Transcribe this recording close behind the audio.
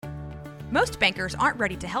Most bankers aren't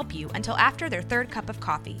ready to help you until after their third cup of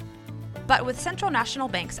coffee. But with Central National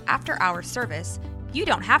Bank's after-hours service, you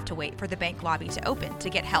don't have to wait for the bank lobby to open to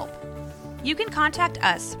get help. You can contact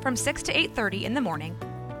us from 6 to 8:30 in the morning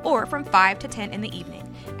or from 5 to 10 in the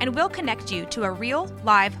evening, and we'll connect you to a real,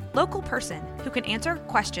 live, local person who can answer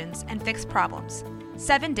questions and fix problems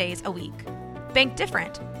 7 days a week. Bank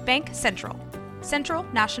different. Bank Central. Central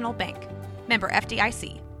National Bank. Member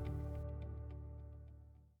FDIC.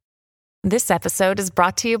 This episode is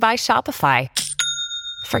brought to you by Shopify.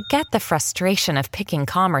 Forget the frustration of picking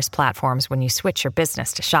commerce platforms when you switch your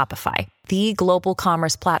business to Shopify, the global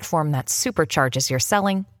commerce platform that supercharges your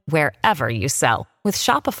selling wherever you sell. With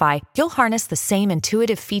Shopify, you'll harness the same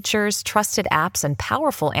intuitive features, trusted apps, and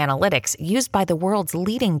powerful analytics used by the world's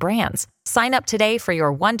leading brands. Sign up today for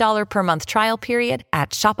your $1 per month trial period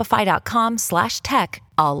at shopify.com/tech,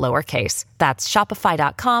 all lowercase. That's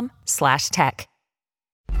shopify.com/tech.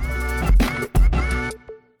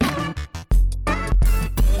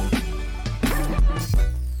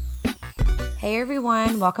 Hey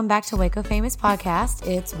everyone, welcome back to Waco Famous Podcast.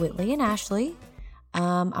 It's Whitley and Ashley.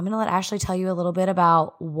 I'm going to let Ashley tell you a little bit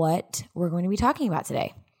about what we're going to be talking about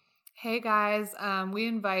today. Hey guys, we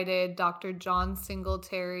invited Dr. John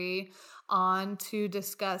Singletary on to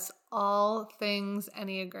discuss all things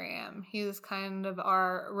Enneagram. He's kind of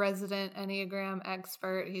our resident Enneagram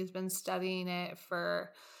expert. He's been studying it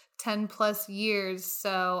for 10 plus years.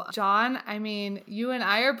 So John, I mean, you and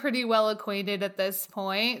I are pretty well acquainted at this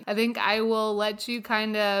point. I think I will let you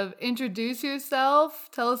kind of introduce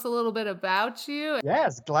yourself. Tell us a little bit about you.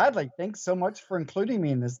 Yes, gladly. Thanks so much for including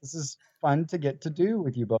me in this. This is fun to get to do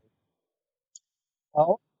with you both.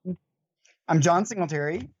 Well, I'm John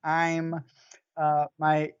Singletary. I'm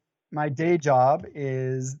my day job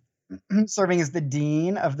is serving as the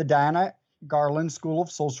dean of the Diana Garland School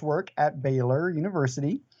of Social Work at Baylor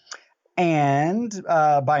University. And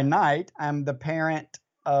by night, I'm the parent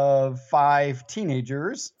of 5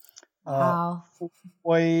 teenagers, Wow. 4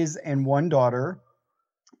 boys and 1 daughter,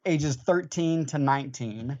 ages 13 to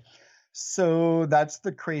 19. So that's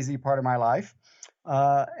the crazy part of my life.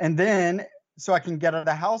 And then, so I can get out of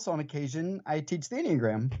the house on occasion, I teach the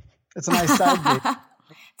Enneagram. It's a nice side gig.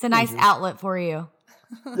 It's a nice outlet for you.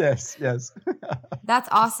 Yes. That's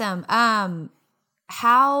awesome.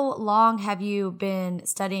 How long have you been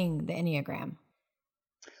studying the Enneagram?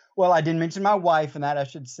 Well, I didn't mention my wife, and that I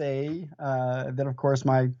should say that, of course,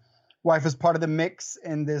 my wife is part of the mix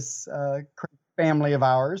in this family of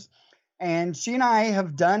ours. And she and I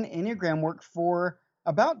have done Enneagram work for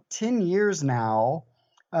about 10 years now,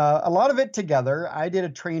 a lot of it together. I did a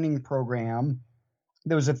training program.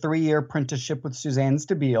 There was a 3-year apprenticeship with Suzanne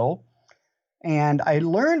Stabile, and I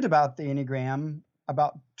learned about the Enneagram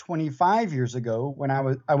about 25 years ago when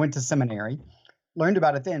I went to seminary, learned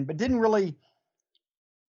about it then, but didn't really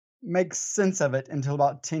make sense of it until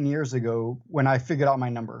about 10 years ago when I figured out my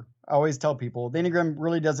number. I always tell people the Enneagram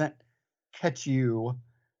really doesn't catch you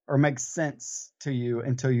or make sense to you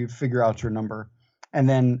until you figure out your number. And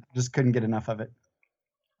then just couldn't get enough of it.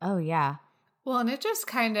 Oh, yeah. Well, and it just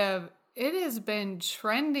it has been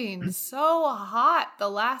trending so hot the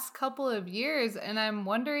last couple of years. And I'm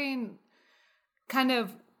wondering kind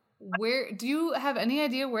of do you have any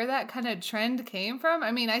idea where that kind of trend came from?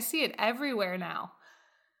 I mean, I see it everywhere now.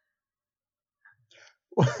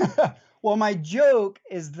 Well, my joke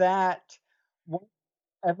is that when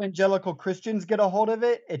evangelical Christians get a hold of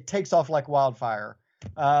it, it takes off like wildfire.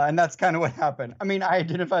 And that's kind of what happened. I mean, I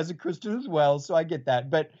identify as a Christian as well, so I get that.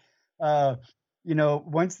 But,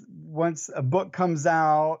 once a book comes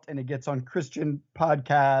out and it gets on Christian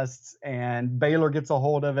podcasts and Baylor gets a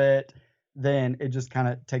hold of it, then it just kind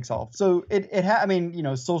of takes off. So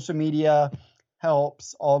social media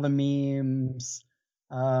helps, all the memes.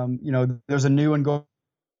 There's a new one going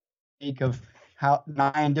of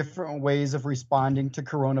 9 different ways of responding to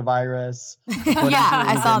coronavirus. Yeah,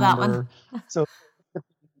 I saw that one. So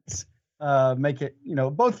make it,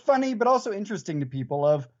 both funny, but also interesting to people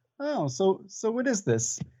of, so what is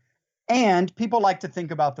this? And people like to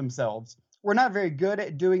think about themselves. We're not very good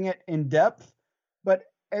at doing it in depth, but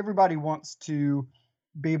everybody wants to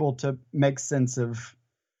be able to make sense of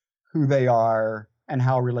who they are and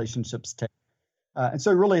how relationships take. And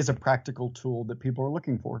so it really is a practical tool that people are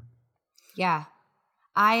looking for. Yeah.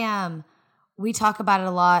 We talk about it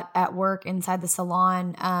a lot at work inside the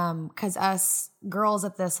salon, because us girls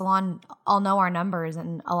at the salon all know our numbers,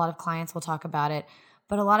 and a lot of clients will talk about it.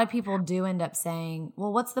 But a lot of people do end up saying,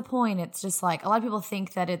 well, what's the point? It's just like, a lot of people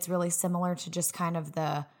think that it's really similar to just kind of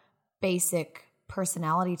the basic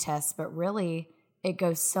personality test, but really it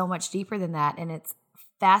goes so much deeper than that. And it's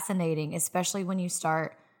fascinating, especially when you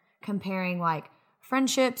start comparing like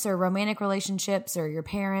friendships or romantic relationships or your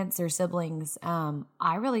parents or siblings,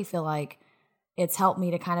 I really feel like it's helped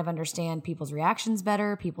me to kind of understand people's reactions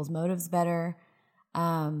better, people's motives better.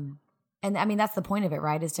 And I mean, that's the point of it,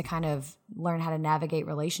 right? Is to kind of learn how to navigate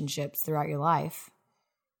relationships throughout your life.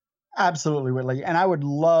 Absolutely, Whitley. And I would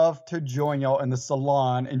love to join y'all in the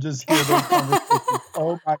salon and just hear those conversations.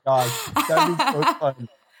 Oh my gosh, that'd be so fun.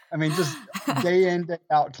 I mean, just day in, day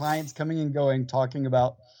out, clients coming and going, talking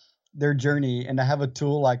about their journey, and to have a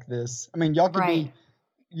tool like this. I mean, y'all could be,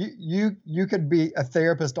 you could be a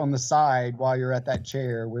therapist on the side while you're at that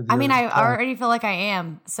chair with your I already feel like I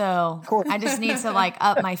am. So I just need to like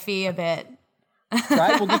up my fee a bit.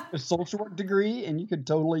 Right? We'll get a social work degree and you could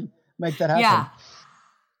totally make that happen. Yeah.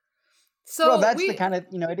 So well, that's the kind of,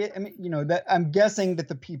 that I'm guessing that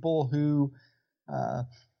the people who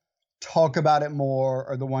talk about it more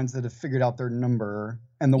are the ones that have figured out their number,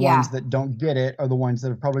 and the ones that don't get it are the ones that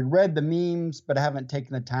have probably read the memes but haven't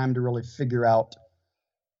taken the time to really figure out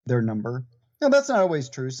their number. No, that's not always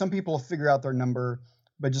true. Some people figure out their number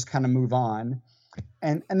but just kind of move on,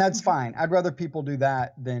 and that's fine. I'd rather people do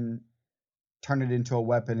that than turn it into a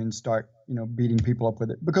weapon and start beating people up with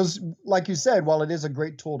it, because like you said, while it is a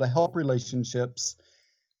great tool to help relationships,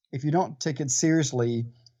 if you don't take it seriously,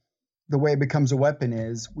 the way it becomes a weapon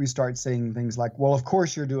is we start saying things like, well, of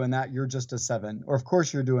course you're doing that, you're just a 7, or of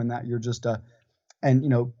course you're doing that, you're just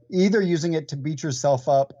and either using it to beat yourself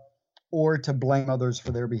up or to blame others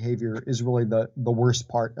for their behavior is really the worst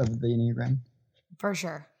part of the Enneagram. For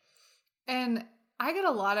sure. And I get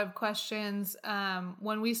a lot of questions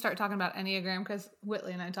when we start talking about Enneagram, because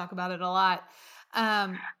Whitley and I talk about it a lot.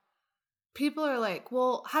 People are like,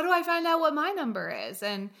 well, how do I find out what my number is?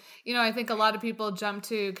 And, I think a lot of people jump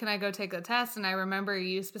to, can I go take a test? And I remember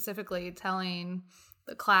you specifically telling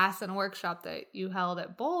the class and workshop that you held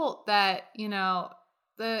at Bolt that,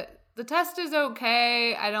 the test is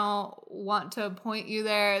okay. I don't want to point you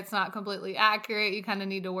there. It's not completely accurate. You kind of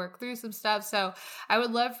need to work through some stuff. So I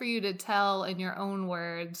would love for you to tell in your own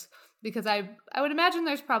words, because I would imagine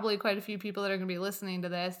there's probably quite a few people that are going to be listening to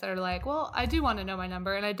this that are like, well, I do want to know my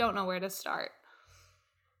number and I don't know where to start.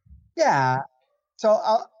 Yeah. So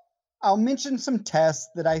I'll mention some tests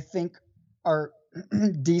that I think are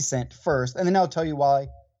decent first, and then I'll tell you why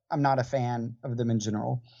I'm not a fan of them in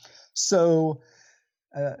general. So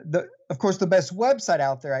of course, the best website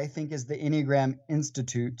out there, I think, is the Enneagram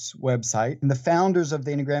Institute's website. And the founders of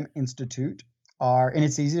the Enneagram Institute and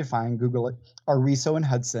it's easy to find, Google it, are Riso and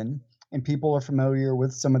Hudson. And people are familiar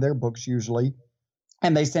with some of their books usually.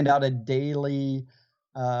 And they send out a daily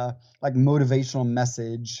motivational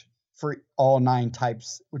message for all 9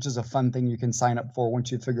 types, which is a fun thing you can sign up for.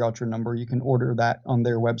 Once you figure out your number, you can order that on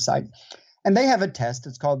their website. And they have a test.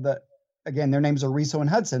 It's called again, their names are Riso and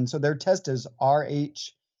Hudson. So their test is RHETI,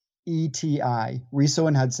 Riso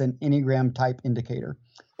and Hudson Enneagram Type Indicator.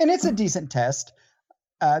 And it's a decent test.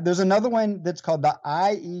 There's another one that's called the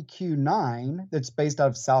IEQ-9 that's based out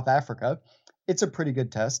of South Africa. It's a pretty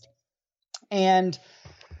good test. And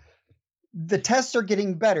the tests are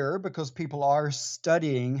getting better because people are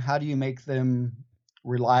studying how do you make them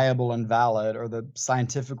reliable and valid, or the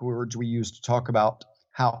scientific words we use to talk about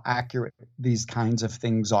how accurate these kinds of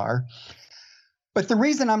things are. But the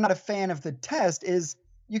reason I'm not a fan of the test is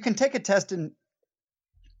you can take a test in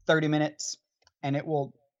 30 minutes and it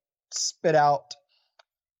will spit out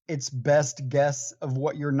its best guess of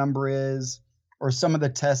what your number is, or some of the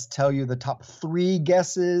tests tell you the top 3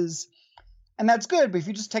 guesses. And that's good, but if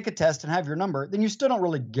you just take a test and have your number, then you still don't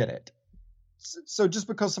really get it. So just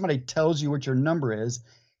because somebody tells you what your number is,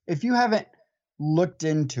 if you haven't looked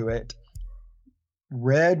into it,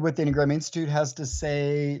 read what the Enneagram Institute has to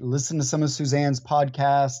say, listen to some of Suzanne's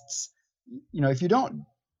podcasts, if you don't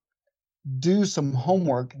do some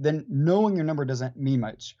homework, then knowing your number doesn't mean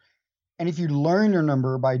much. And if you learn your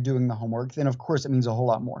number by doing the homework, then of course it means a whole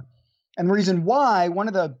lot more. And the reason why, one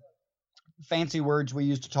of the fancy words we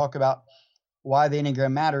use to talk about why the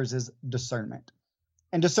Enneagram matters is discernment.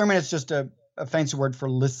 And discernment is just a fancy word for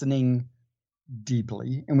listening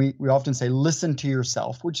deeply. And we often say, listen to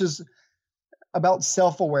yourself, which is about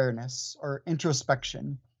self-awareness or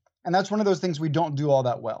introspection. And that's one of those things we don't do all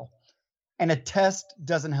that well. And a test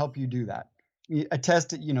doesn't help you do that. A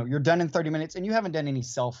test, you're done in 30 minutes and you haven't done any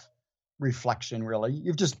self-reflection really.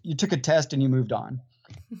 You took a test and you moved on.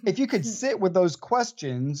 If you could sit with those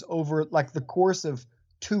questions over like the course of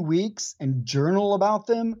 2 weeks and journal about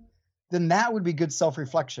them, then that would be good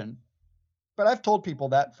self-reflection. But I've told people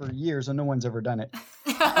that for years and no one's ever done it.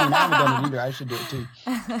 I haven't done it either. I should do it too.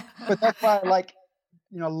 But that's why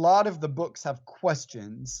a lot of the books have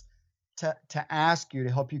questions. to ask you,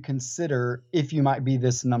 to help you consider if you might be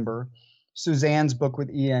this number. Suzanne's book with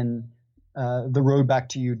Ian, The Road Back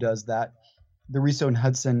to You, does that. The Riso and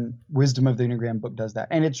Hudson Wisdom of the Enneagram book does that.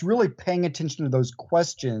 And it's really paying attention to those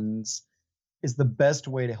questions is the best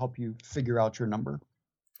way to help you figure out your number.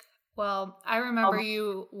 Well, I remember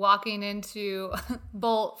you walking into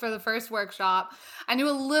Bolt for the first workshop. I knew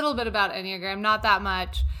a little bit about Enneagram, not that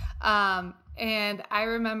much. And I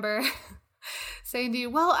remember saying to you,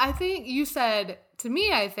 well, I think you said, to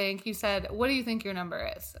me, I think you said, what do you think your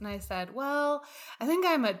number is? And I said, well, I think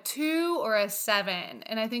I'm a 2 or a 7.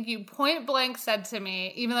 And I think you point blank said to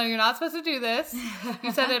me, even though you're not supposed to do this,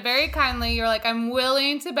 you said it very kindly. You're like, I'm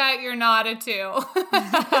willing to bet you're not a 2.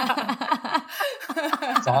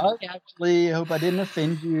 Sorry, actually, I hope I didn't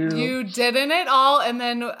offend you. You didn't at all. And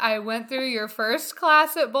then I went through your first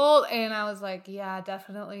class at Bolt and I was like, yeah,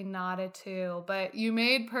 definitely not a 2. But you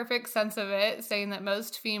made perfect sense of it, saying that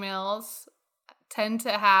most females tend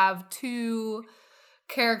to have 2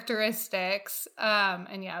 characteristics.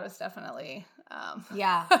 And yeah, I was definitely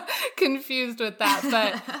confused with that.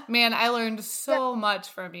 But man, I learned so much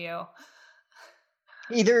from you.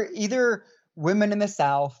 Either women in the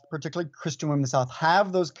South, particularly Christian women in the South,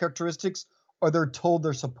 have those characteristics, or they're told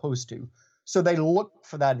they're supposed to. So they look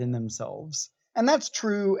for that in themselves. And that's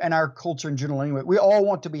true in our culture in general anyway. We all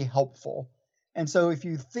want to be helpful. And so if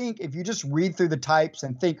you just read through the types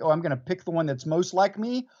and think, oh, I'm going to pick the one that's most like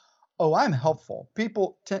me, oh, I'm helpful.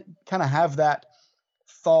 People kind of have that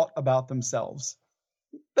thought about themselves.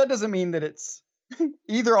 That doesn't mean that it's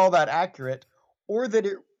either all that accurate or that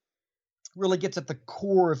it really gets at the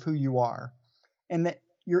core of who you are, and that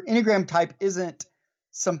your Enneagram type isn't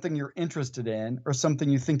something you're interested in or something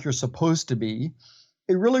you think you're supposed to be.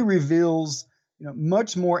 It really reveals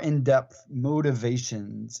much more in-depth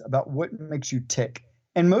motivations about what makes you tick.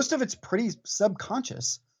 And most of it's pretty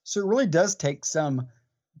subconscious. So it really does take some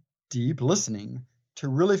deep listening to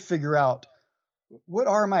really figure out what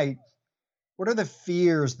are the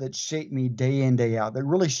fears that shape me day in, day out, that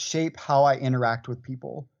really shape how I interact with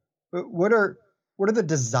people. What are the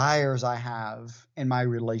desires I have in my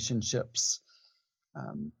relationships?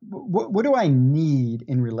 What do I need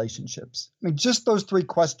in relationships? I mean, just those 3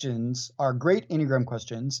 questions are great Enneagram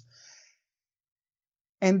questions.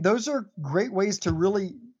 And those are great ways to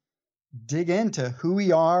really dig into who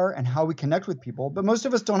we are and how we connect with people. But most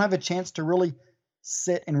of us don't have a chance to really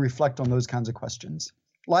sit and reflect on those kinds of questions.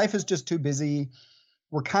 Life is just too busy.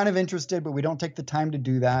 We're kind of interested, but we don't take the time to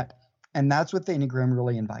do that. And that's what the Enneagram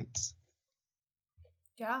really invites.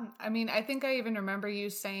 Yeah. I mean, I think I even remember you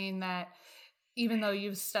saying that even though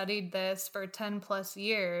you've studied this for 10 plus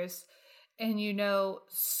years and you know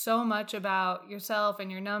so much about yourself and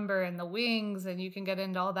your number and the wings, and you can get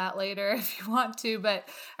into all that later if you want to, but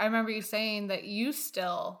I remember you saying that you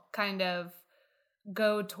still kind of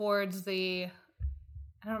go towards I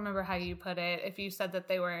don't remember how you put it, if you said that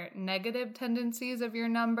they were negative tendencies of your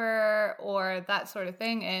number or that sort of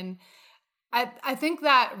thing. And I think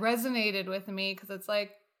that resonated with me because it's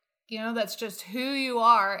like, that's just who you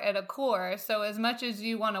are at a core. So as much as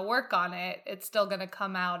you want to work on it, it's still going to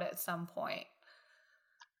come out at some point.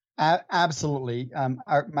 Absolutely.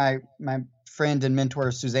 My friend and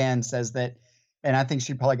mentor, Suzanne, says that, and I think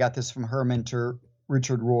she probably got this from her mentor,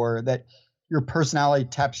 Richard Rohr, that your personality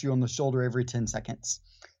taps you on the shoulder every 10 seconds.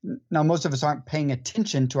 Now, most of us aren't paying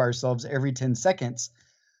attention to ourselves every 10 seconds,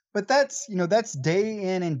 but that's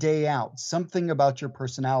day in and day out, something about your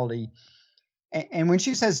personality. And when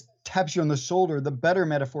she says taps you on the shoulder, the better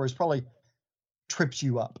metaphor is probably trips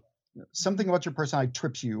you up. Something about your personality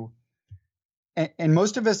trips you. And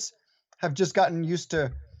most of us have just gotten used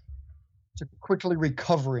to quickly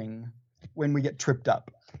recovering when we get tripped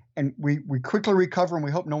up. And we quickly recover and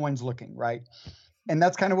we hope no one's looking, right? And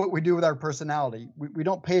that's kind of what we do with our personality. We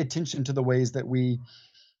don't pay attention to the ways that we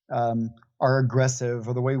are aggressive,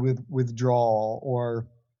 or the way we withdraw, or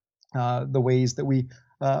the ways that we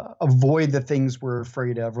avoid the things we're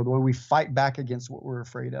afraid of, or the way we fight back against what we're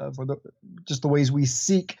afraid of, or just the ways we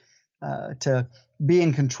seek to be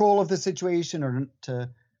in control of the situation, or to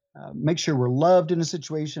make sure we're loved in a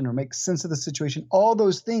situation, or make sense of the situation. All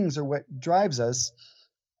those things are what drives us.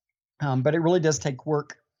 But it really does take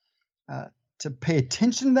work to pay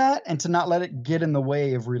attention to that and to not let it get in the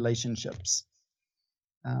way of relationships.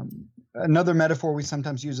 Another metaphor we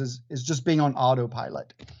sometimes use is just being on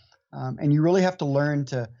autopilot. And you really have to learn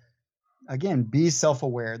to, again, be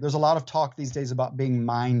self-aware. There's a lot of talk these days about being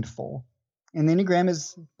mindful. And the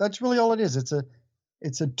Enneagram that's really all it is.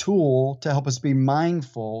 It's a tool to help us be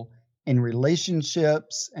mindful in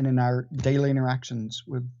relationships and in our daily interactions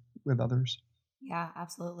with others. Yeah,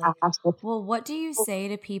 absolutely. Well, what do you say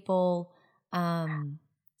to people,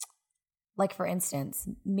 like for instance,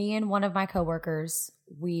 me and one of my coworkers,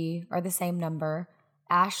 we are the same number.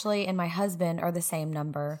 Ashley and my husband are the same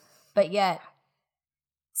number, but yet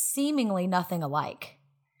seemingly nothing alike.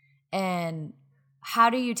 And how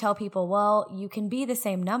do you tell people, well, you can be the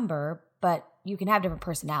same number, but you can have different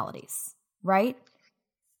personalities, right?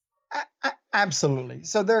 Absolutely.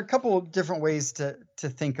 So there are a couple of different ways to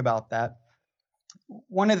think about that.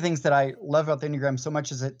 One of the things that I love about the Enneagram so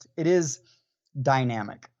much is it is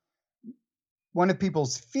dynamic. One of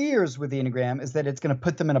people's fears with the Enneagram is that it's going to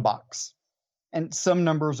put them in a box. And some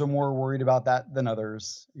numbers are more worried about that than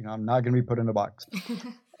others. I'm not going to be put in a box.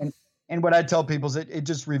 and what I tell people is it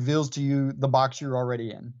just reveals to you the box you're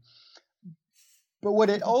already in. But what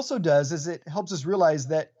it also does is it helps us realize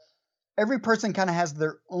that every person kind of has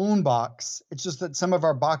their own box. It's just that some of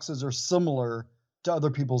our boxes are similar to other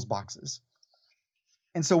people's boxes.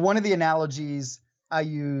 And so one of the analogies I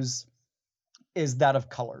use is that of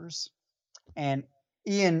colors. And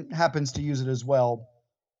Ian happens to use it as well.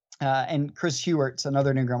 And Chris Hewart's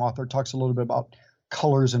another Enneagram author, talks a little bit about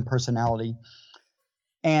colors and personality.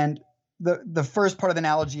 And the first part of the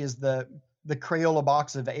analogy is the Crayola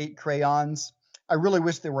box of 8 crayons. I really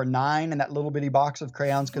wish there were 9 in that little bitty box of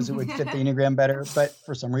crayons because it would fit the Enneagram better. But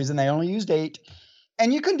for some reason, they only used 8.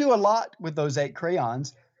 And you can do a lot with those 8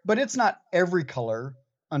 crayons, but it's not every color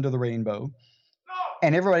under the rainbow.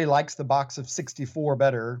 And everybody likes the box of 64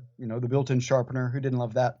 better, the built-in sharpener. Who didn't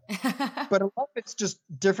love that? But a lot of it's just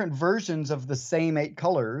different versions of the same 8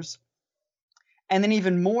 colors. And then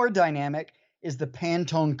even more dynamic is the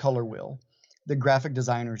Pantone color wheel the graphic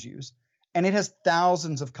designers use. And it has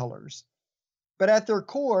thousands of colors. But at their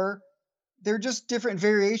core, they're just different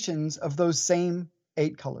variations of those same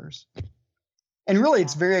 8 colors. And really,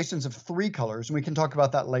 it's variations of 3 colors. And we can talk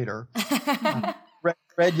about that later.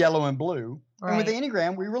 Red, yellow, and blue. Right. And with the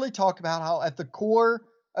Enneagram, we really talk about how at the core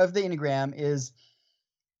of the Enneagram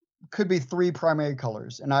could be 3 primary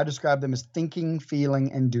colors. And I describe them as thinking,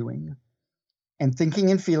 feeling, and doing. And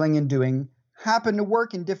thinking and feeling and doing happen to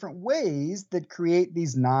work in different ways that create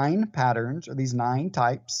these 9 patterns or these 9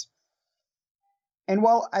 types. And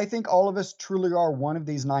while I think all of us truly are one of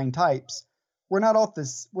these 9 types, we're not all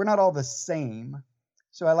the same.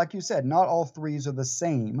 So like you said, not all 3s are the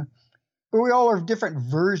same. But we all are different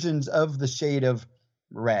versions of the shade of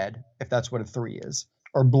red, if that's what a 3 is,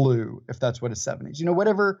 or blue, if that's what a 7 is.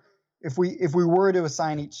 Whatever, if we were to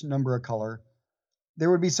assign each number a color, there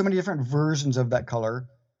would be so many different versions of that color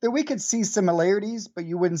that we could see similarities, but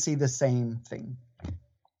you wouldn't see the same thing.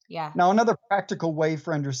 Yeah. Now, another practical way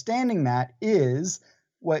for understanding that is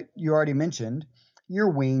what you already mentioned, your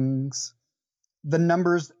wings, the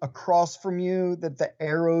numbers across from you that the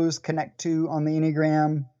arrows connect to on the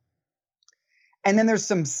Enneagram. And then there's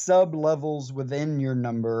some sub-levels within your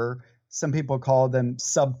number. Some people call them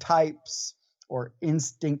subtypes or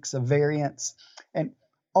instincts of variance. And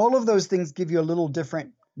all of those things give you a little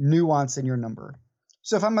different nuance in your number.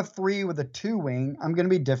 So if I'm a 3 with a 2 wing, I'm going to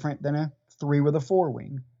be different than a 3 with a 4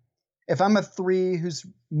 wing. If I'm a 3 who's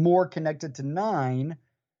more connected to 9,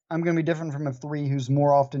 I'm going to be different from a 3 who's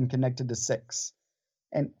more often connected to 6.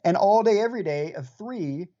 And all day, every day, a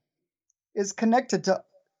 3 is connected to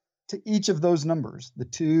each of those numbers, the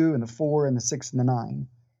 2 and the 4 and the 6 and the 9.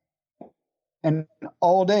 And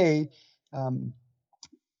all day,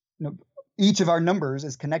 each of our numbers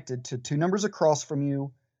is connected to 2 numbers across from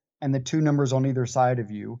you and the 2 numbers on either side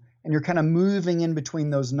of you. And you're kind of moving in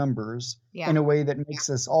between those numbers in a way that makes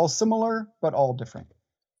us all similar, but all different.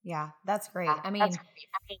 Yeah, that's great. I mean,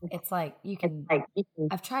 it's like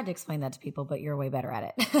I've tried to explain that to people, but you're way better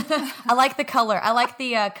at it. I like the color. I like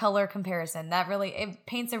the color comparison. It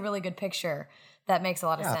paints a really good picture that makes a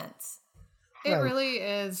lot of sense. It really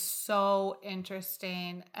is so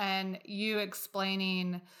interesting. And you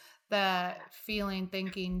explaining the feeling,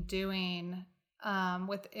 thinking, doing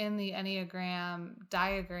within the Enneagram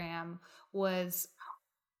diagram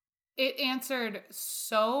it answered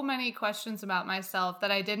so many questions about myself that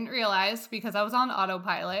I didn't realize because I was on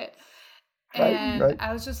autopilot. And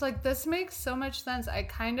I was just like, this makes so much sense. I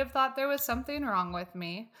kind of thought there was something wrong with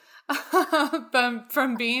me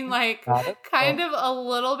from being like kind of a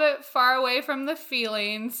little bit far away from the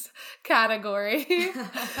feelings category.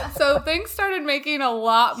 So things started making a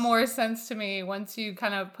lot more sense to me once you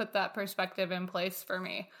kind of put that perspective in place for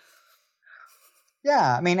me.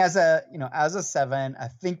 Yeah, I mean, as a 7, a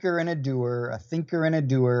thinker and a doer,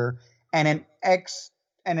 and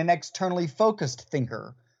an externally focused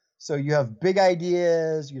thinker. So you have big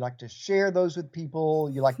ideas, you like to share those with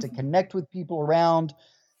people, you like to connect with people around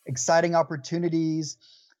exciting opportunities.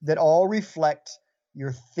 that all reflect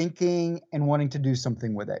your thinking and wanting to do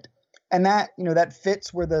something with it. And that, that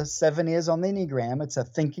fits where the 7 is on the Enneagram. It's a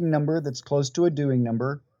thinking number that's close to a doing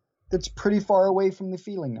number that's pretty far away from the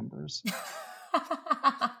feeling numbers.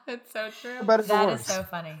 It's so true. That is so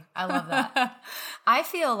funny. I love that. I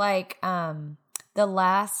feel like I'd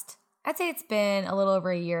say it's been a little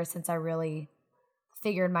over a year since I really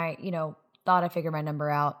figured thought I figured my number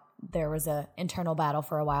out. There was a internal battle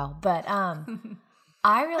for a while, but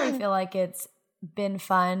I really feel like it's been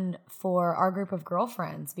fun for our group of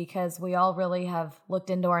girlfriends because we all really have looked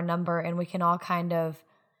into our number and we can all kind of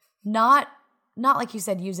not like you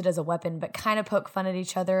said, use it as a weapon, but kind of poke fun at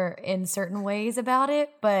each other in certain ways about it.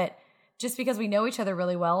 But just because we know each other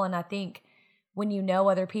really well. And I think when you know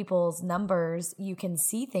other people's numbers, you can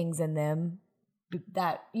see things in them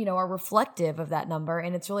that, are reflective of that number.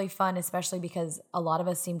 And it's really fun, especially because a lot of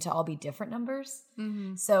us seem to all be different numbers.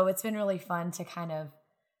 Mm-hmm. So it's been really fun to kind of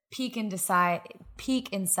peek inside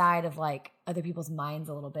of like other people's minds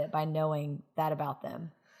a little bit by knowing that about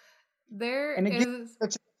them. And it gives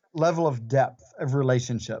such a level of depth of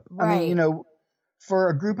relationship. Right. I mean, for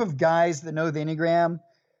a group of guys that know the Enneagram,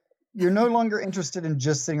 you're no longer interested in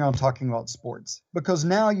just sitting around talking about sports because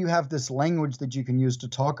now you have this language that you can use to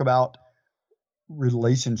talk about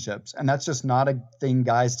relationships. And that's just not a thing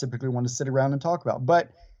guys typically want to sit around and talk about. But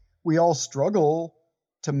we all struggle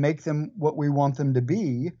to make them what we want them to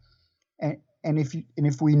be. And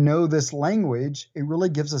if we know this language, it really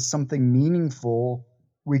gives us something meaningful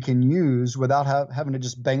we can use without having to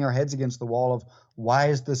just bang our heads against the wall of why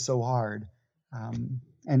is this so hard?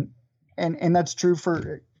 And that's true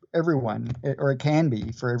for everyone, or it can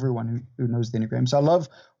be for everyone who knows the Enneagram. So I love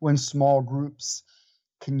when small groups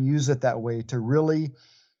can use it that way to really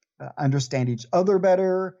understand each other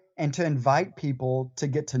better and to invite people to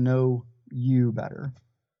get to know you better.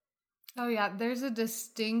 Oh yeah, there's a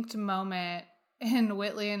distinct moment in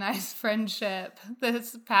Whitley and I's friendship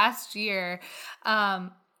this past year.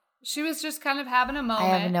 She was just kind of having a moment.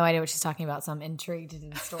 I have no idea what she's talking about, so I'm intrigued in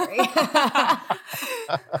the story.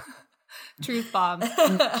 Truth bomb.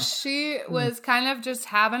 She was kind of just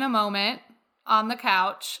having a moment on the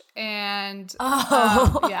couch, and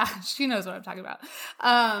yeah, she knows what I'm talking about.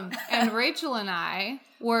 And Rachel and I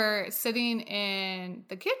were sitting in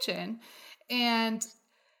the kitchen, and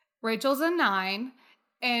Rachel's a 9,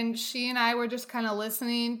 and she and I were just kind of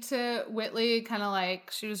listening to Whitley, kind of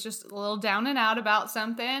like she was just a little down and out about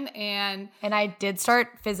something, and I did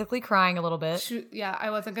start physically crying a little bit.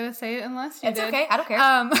 I wasn't gonna say it unless you did. It's okay, I don't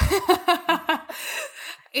care.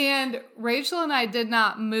 And Rachel and I did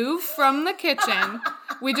not move from the kitchen.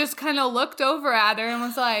 We just kind of looked over at her and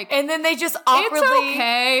was like... And then they just awkwardly... It's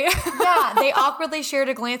okay. Yeah, they awkwardly shared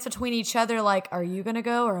a glance between each other like, are you going to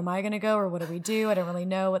go or am I going to go or what do we do? I don't really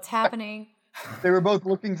know what's happening. They were both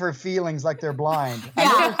looking for feelings like they're blind.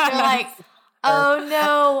 Yeah, they're like, oh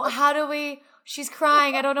no, how do we... She's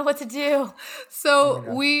crying, I don't know what to do. So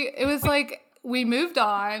it was like... We moved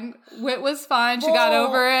on. Whit was fine. She got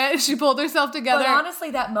over it. She pulled herself together. But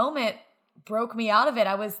honestly, that moment broke me out of it.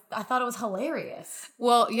 I thought it was hilarious.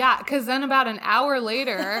 Well, yeah, because then about an hour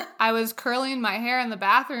later, I was curling my hair in the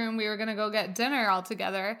bathroom. We were going to go get dinner all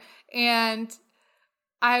together. And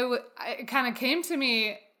it kind of came to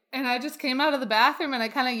me, and I just came out of the bathroom, and I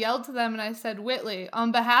kind of yelled to them, and I said, Whitley,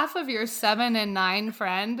 on behalf of your 7 and 9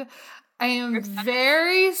 friend, I am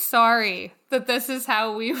very sorry that this is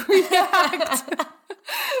how we react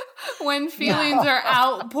when feelings are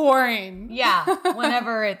outpouring. Yeah,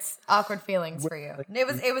 whenever it's awkward feelings for you. It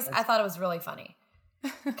was. I thought it was really funny.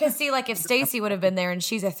 Because see, like if Stacy would have been there and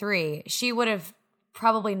she's a 3, she would have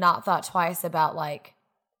probably not thought twice about like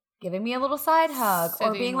giving me a little side hug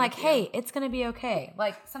or being like, "Hey, it's gonna be okay."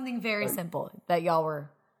 Like something very simple that y'all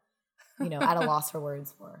were, at a loss for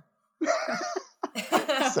words for.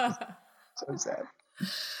 So sad.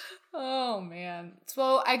 Oh, man.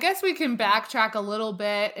 So I guess we can backtrack a little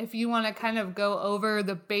bit if you want to kind of go over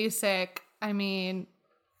the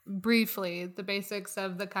briefly, the basics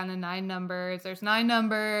of the kind of 9 numbers. There's 9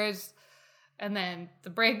 numbers, and then the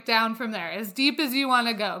breakdown from there, as deep as you want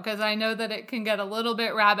to go, because I know that it can get a little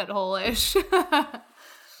bit rabbit hole-ish.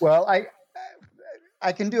 Well,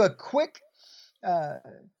 I can do a quick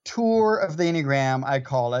tour of the Enneagram, I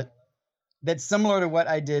call it. That's similar to what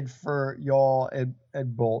I did for y'all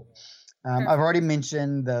at Bolt. I've already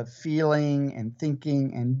mentioned the feeling and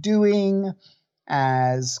thinking and doing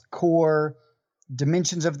as core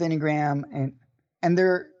dimensions of the Enneagram. And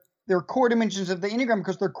they're core dimensions of the Enneagram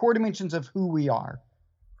because they're core dimensions of who we are.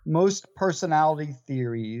 Most personality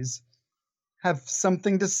theories have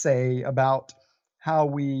something to say about how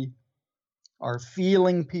we are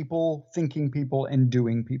feeling people, thinking people, and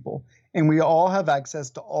doing people. And we all have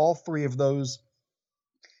access to all three of those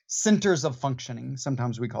centers of functioning.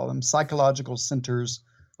 Sometimes we call them psychological centers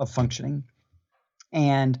of functioning.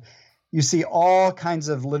 And you see all kinds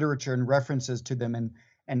of literature and references to them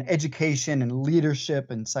and education and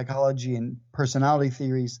leadership and psychology and personality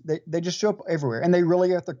theories. They just show up everywhere, and they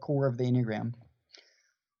really are at the core of the Enneagram.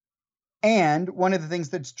 And one of the things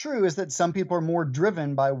that's true is that some people are more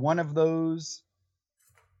driven by one of those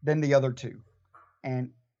than the other two.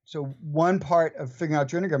 And so one part of figuring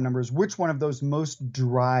out your Enneagram number is which one of those most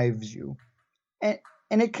drives you. And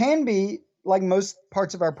it can be, like most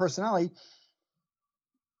parts of our personality,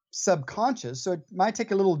 subconscious. So it might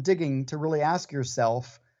take a little digging to really ask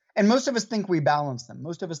yourself. And most of us think we balance them.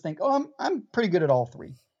 Most of us think, oh, I'm pretty good at all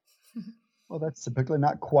three. Well, that's typically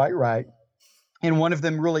not quite right. And one of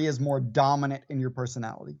them really is more dominant in your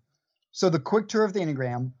personality. So the quick tour of the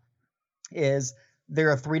Enneagram is there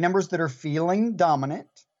are three numbers that are feeling dominant.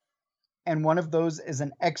 And one of those is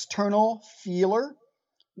an external feeler,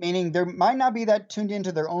 meaning they might not be that tuned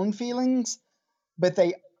into their own feelings, but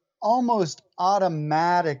they almost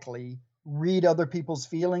automatically read other people's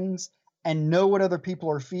feelings and know what other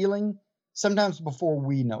people are feeling, sometimes before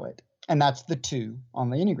we know it. And that's the 2 on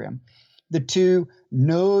the Enneagram. The 2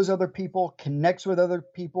 knows other people, connects with other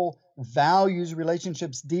people, values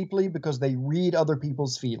relationships deeply because they read other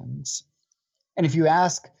people's feelings. And if you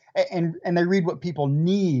ask, and they read what people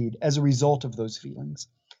need as a result of those feelings.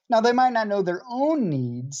 Now, they might not know their own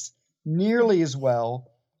needs nearly as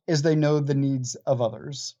well as they know the needs of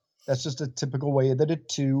others. That's just a typical way that a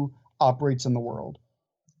 2 operates in the world.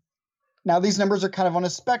 Now, these numbers are kind of on a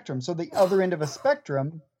spectrum. So the other end of a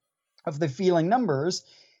spectrum of the feeling numbers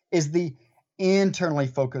is the internally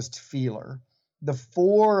focused feeler. The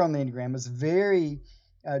 4 on the Enneagram is very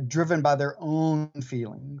driven by their own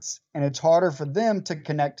feelings, and it's harder for them to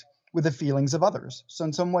connect with the feelings of others. So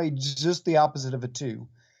in some way, just the opposite of a 2.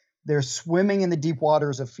 They're swimming in the deep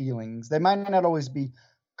waters of feelings. They might not always be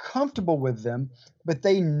comfortable with them, but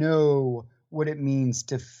they know what it means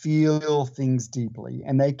to feel things deeply,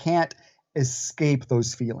 and they can't escape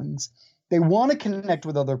those feelings. They want to connect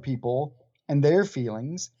with other people and their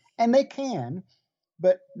feelings, and they can,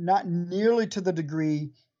 but not nearly to the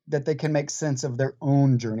degree that they can make sense of their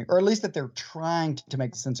own journey, or at least that they're trying to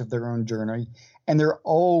make sense of their own journey, and they're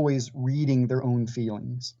always reading their own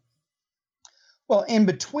feelings. Well, in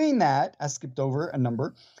between that, I skipped over a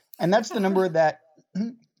number, and that's the number that,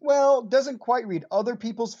 well, doesn't quite read other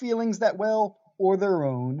people's feelings that well or their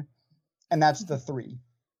own, and that's the 3.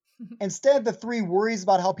 Instead, the 3 worries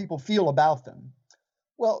about how people feel about them.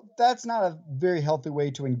 Well, that's not a very healthy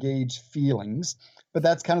way to engage feelings, but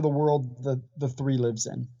that's kind of the world the 3 lives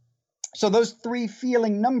in. So those 3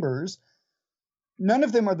 feeling numbers, none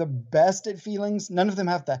of them are the best at feelings. None of them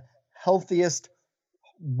have the healthiest,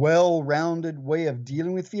 well-rounded way of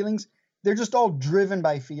dealing with feelings. They're just all driven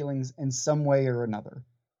by feelings in some way or another.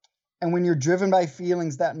 And when you're driven by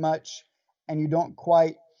feelings that much and you don't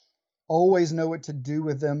quite always know what to do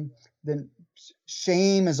with them, then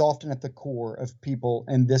shame is often at the core of people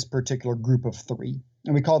in this particular group of 3.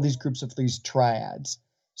 And we call these groups of 3s triads.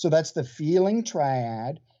 So that's the feeling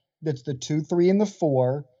triad. That's the 2, 3, and the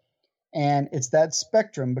 4. And it's that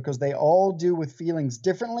spectrum because they all deal with feelings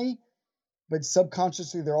differently, but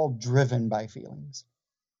subconsciously they're all driven by feelings.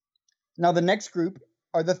 Now, the next group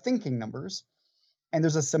are the thinking numbers. And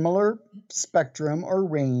there's a similar spectrum or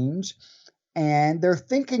range. And they're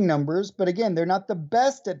thinking numbers, but again, they're not the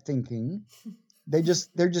best at thinking. They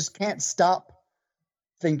just can't stop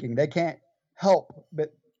thinking. They can't help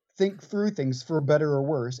but think through things for better or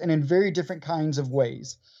worse, and in very different kinds of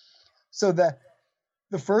ways. So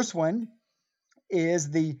the first one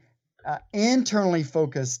is the internally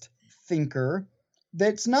focused thinker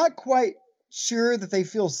that's not quite sure that they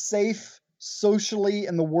feel safe socially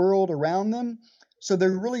in the world around them. So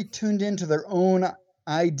they're really tuned into their own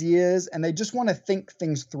ideas, and they just want to think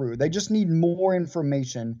things through. They just need more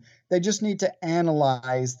information. They just need to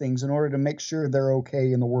analyze things in order to make sure they're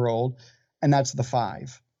okay in the world, and that's the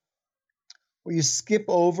 5. Well, you skip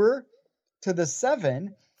over to the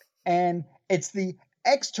 7, and it's the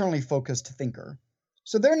externally focused thinker.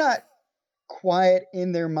 So they're not quiet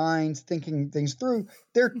in their minds thinking things through.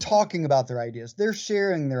 They're talking about their ideas. They're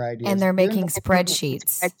sharing their ideas. And they're making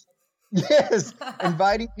spreadsheets. Yes,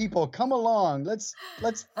 inviting people, come along. Let's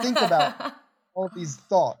think about all these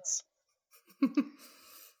thoughts.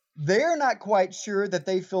 They're not quite sure that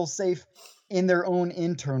they feel safe in their own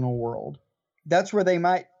internal world. That's where they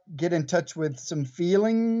might get in touch with some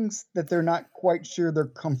feelings that they're not quite sure they're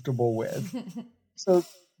comfortable with. So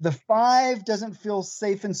the 5 doesn't feel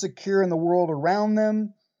safe and secure in the world around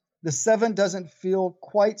them. The 7 doesn't feel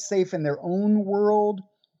quite safe in their own world,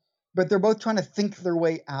 but they're both trying to think their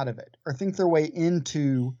way out of it or think their way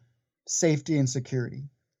into safety and security.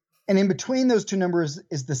 And in between those two numbers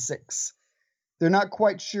is the 6. They're not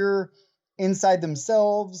quite sure inside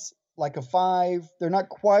themselves like a 5. They're not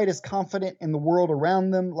quite as confident in the world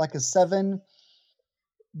around them like a 7.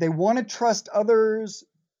 They want to trust others,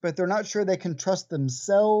 but they're not sure they can trust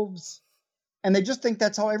themselves. And they just think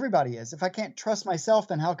that's how everybody is. If I can't trust myself,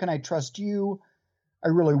 then how can I trust you? I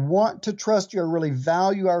really want to trust you. I really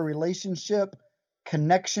value our relationship.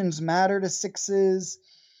 Connections matter to 6s.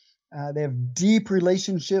 They have deep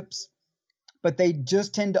relationships, but they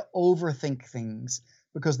just tend to overthink things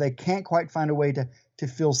because they can't quite find a way to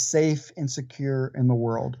feel safe and secure in the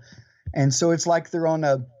world. And so it's like they're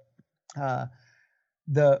on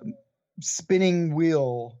the spinning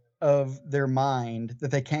wheel of their mind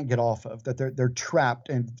that they can't get off of, that they're trapped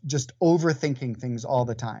and just overthinking things all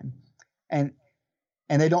the time. And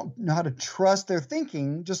they don't know how to trust their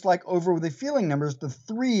thinking, just like over with the feeling numbers, the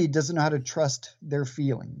 3 doesn't know how to trust their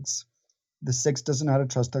feelings. The 6 doesn't know how to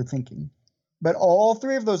trust their thinking. But all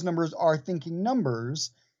 3 of those numbers are thinking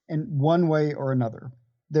numbers in one way or another.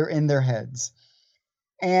 They're in their heads.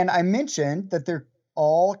 And I mentioned that they're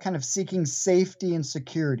all kind of seeking safety and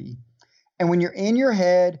security. And when you're in your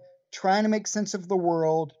head, trying to make sense of the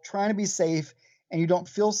world, trying to be safe, and you don't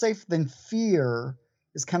feel safe, then fear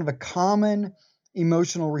is kind of a common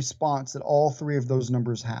emotional response that all 3 of those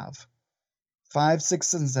numbers have. 5,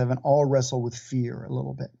 6, and 7 all wrestle with fear a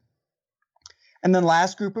little bit. And then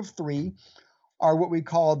last group of 3 are what we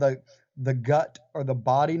call the gut or the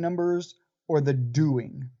body numbers or the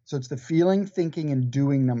doing. So it's the feeling, thinking, and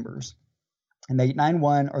doing numbers. And 8, 9,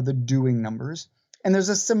 1 are the doing numbers. And there's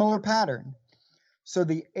a similar pattern. So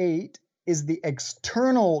the 8 is the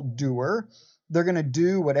external doer. They're going to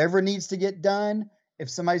do whatever needs to get done. If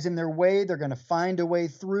somebody's in their way, they're going to find a way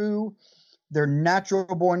through. They're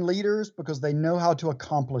natural born leaders because they know how to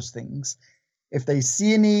accomplish things. If they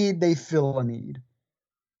see a need, they fill a need.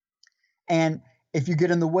 And if you get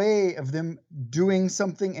in the way of them doing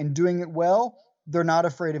something and doing it well, they're not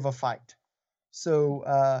afraid of a fight. So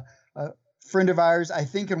a friend of ours, I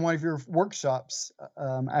think in one of your workshops,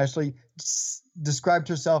 Ashley described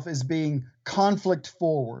herself as being conflict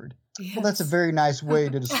forward. Yes. Well, that's a very nice way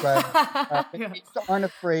to describe it. Yes. Aren't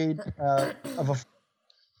afraid of a fight.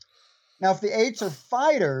 Now, if the 8s are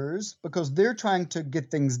fighters, because they're trying to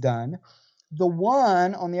get things done, the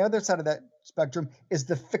 1 on the other side of that spectrum is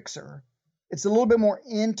the fixer. It's a little bit more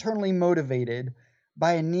internally motivated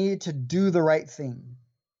by a need to do the right thing.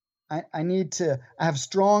 I have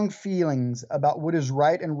strong feelings about what is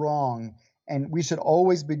right and wrong, and we should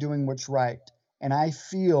always be doing what's right. And I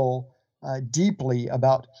feel deeply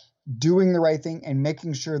about doing the right thing and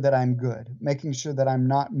making sure that I'm good, making sure that I'm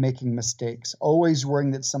not making mistakes, always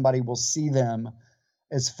worrying that somebody will see them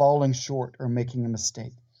as falling short or making a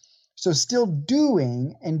mistake. So still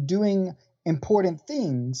doing important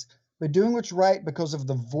things, but doing what's right because of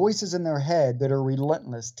the voices in their head that are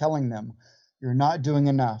relentless, telling them, you're not doing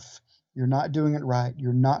enough, you're not doing it right,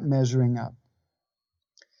 you're not measuring up.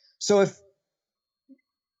 So if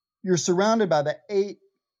you're surrounded by the 8,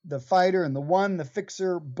 the fighter, and the 1, the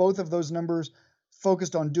fixer, both of those numbers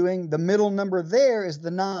focused on doing, the middle number there is the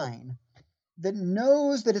 9 that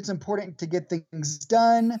knows that it's important to get things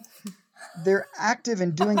done. They're active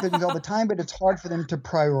in doing things all the time, but it's hard for them to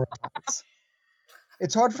prioritize.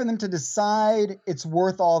 It's hard for them to decide it's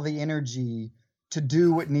worth all the energy to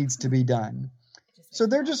do what needs to be done. So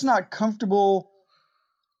they're just not comfortable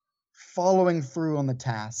following through on the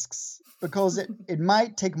tasks because it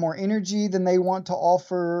might take more energy than they want to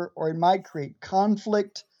offer, or it might create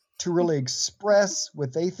conflict to really express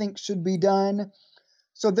what they think should be done.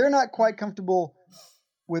 So they're not quite comfortable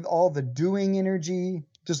with all the doing energy,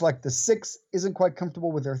 just like the 6 isn't quite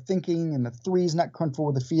comfortable with their thinking and the 3 is not comfortable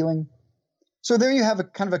with the feeling. So there you have a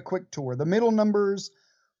kind of a quick tour. The middle numbers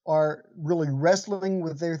are really wrestling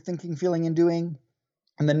with their thinking, feeling, and doing.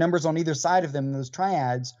 And the numbers on either side of them, those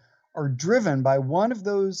triads, are driven by one of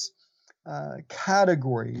those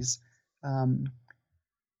categories. And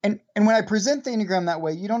when I present the Enneagram that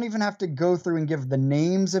way, you don't even have to go through and give the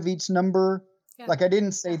names of each number. Yeah. Like I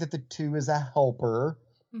didn't say that the 2 is a helper,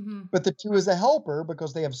 but the 2 is a helper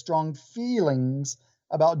because they have strong feelings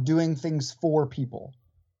about doing things for people.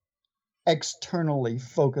 Externally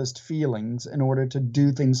focused feelings in order to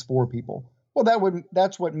do things for people. Well,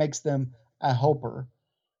 that's what makes them a helper.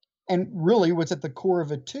 And really what's at the core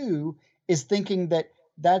of a 2 is thinking that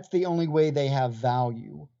that's the only way they have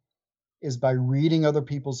value. is by reading other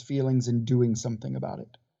people's feelings and doing something about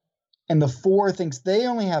it. And the 4 thinks they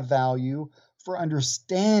only have value for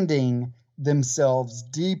understanding themselves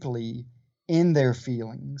deeply in their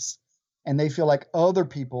feelings. And they feel like other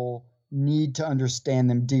people need to understand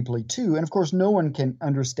them deeply too. And of course, no one can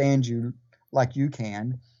understand you like you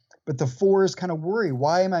can. But the 4s kind of worry,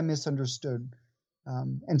 why am I misunderstood?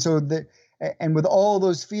 And with all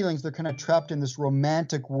those feelings, they're kind of trapped in this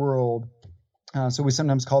romantic world. So we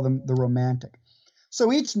sometimes call them the romantic.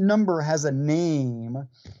 So each number has a name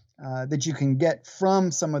that you can get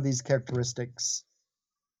from some of these characteristics.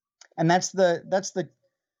 And that's the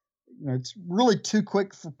it's really too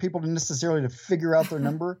quick for people to necessarily to figure out their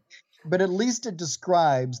number, but at least it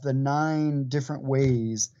describes the 9 different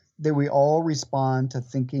ways that we all respond to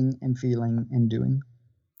thinking and feeling and doing.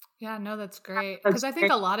 Yeah, no, that's great. Because I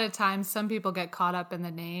think a lot of times some people get caught up in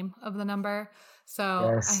the name of the number.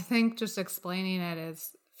 So yes. I think just explaining it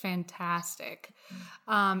is fantastic.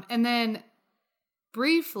 And then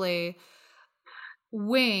briefly,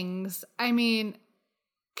 wings. I mean,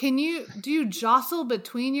 do you jostle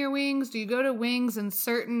between your wings? Do you go to wings in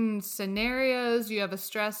certain scenarios? Do you have a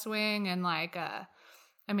stress wing and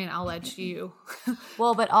I'll let you.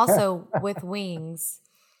 Well, but also with wings,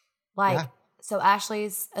 so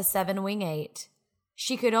Ashley's a 7 wing 8.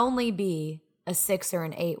 She could only be a 6 or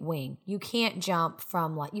an 8 wing. You can't jump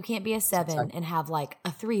from you can't be a 7 and have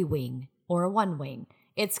a 3 wing or a 1 wing.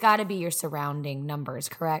 It's got to be your surrounding numbers,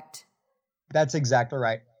 correct? That's exactly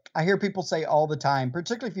right. I hear people say all the time,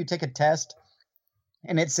 particularly if you take a test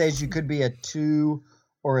and it says you could be a 2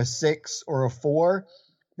 or a 6 or a 4,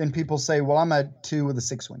 then people say, well, I'm a 2 with a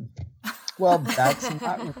 6 wing. Well, that's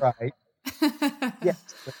not right. Yes,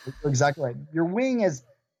 you're exactly right. Your wing is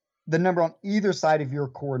the number on either side of your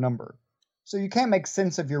core number. So you can't make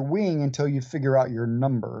sense of your wing until you figure out your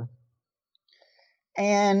number.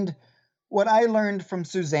 And what I learned from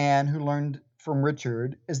Suzanne, who learned from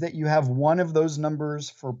Richard, is that you have one of those numbers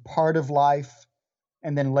for part of life,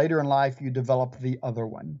 and then later in life you develop the other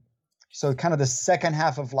one. So kind of the second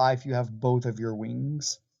half of life, you have both of your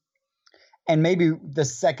wings. And maybe the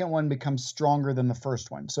second one becomes stronger than the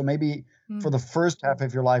first one. So maybe for the first half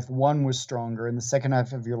of your life, one was stronger, and the second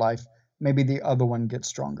half of your life, maybe the other one gets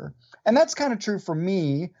stronger. And that's kind of true for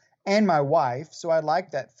me and my wife. So I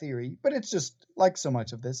like that theory, but it's just like so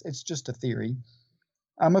much of this, it's just a theory.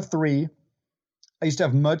 I'm a 3. I used to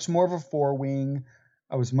have much more of a 4 wing.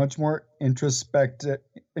 I was much more introspective,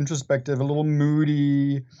 a little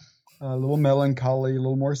moody, a little melancholy, a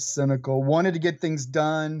little more cynical, wanted to get things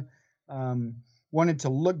done, wanted to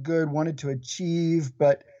look good, wanted to achieve,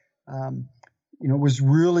 but, was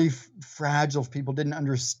really fragile if people didn't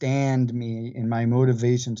understand me and my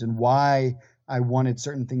motivations and why I wanted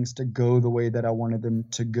certain things to go the way that I wanted them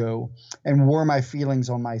to go, and wore my feelings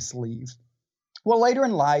on my sleeve. Well, later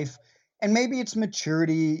in life, and maybe it's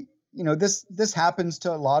maturity, this happens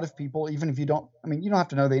to a lot of people, even if you don't have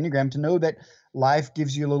to know the Enneagram to know that life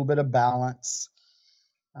gives you a little bit of balance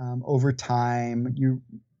over time.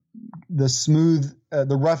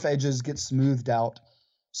 The rough edges get smoothed out.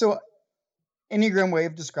 So Enneagram way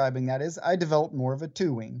of describing that is I developed more of a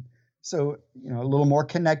 2 wing. So, a little more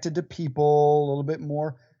connected to people, a little bit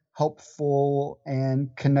more helpful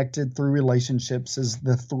and connected through relationships is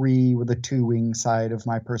the 3 with a 2 wing side of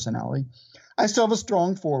my personality. I still have a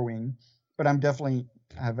strong 4 wing, but I'm definitely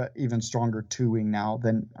have an even stronger 2 wing now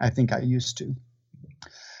than I think I used to.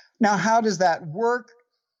 Now, how does that work?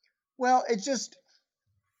 Well, it's just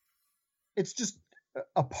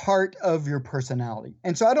a part of your personality.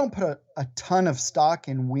 And so I don't put a ton of stock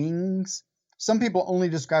in wings. Some people only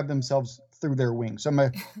describe themselves through their wings. So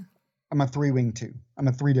I'm a 3 wing 2. I'm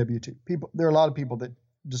a 3W2. There are a lot of people that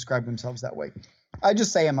describe themselves that way. I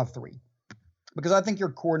just say I'm a 3 because I think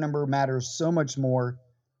your core number matters so much more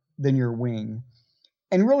than your wing.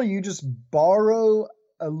 And really, you just borrow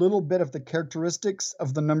a little bit of the characteristics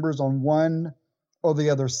of the numbers on one or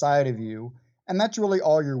the other side of you. And that's really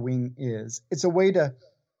all your wing is. It's a way to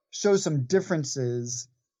show some differences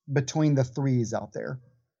between the 3s out there.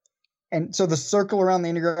 And so the circle around the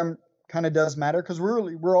Enneagram kind of does matter because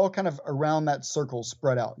we're all kind of around that circle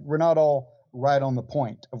spread out. We're not all right on the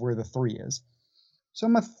point of where the 3 is. So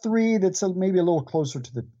I'm a 3 that's maybe a little closer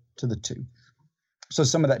to the 2. So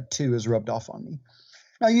some of that 2 is rubbed off on me.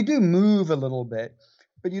 Now you do move a little bit,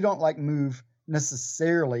 but you don't move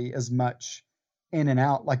necessarily as much in and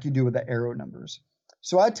out like you do with the arrow numbers.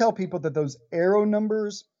 So I tell people that those arrow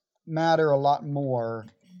numbers matter a lot more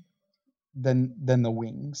than the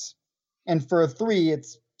wings. And for a 3,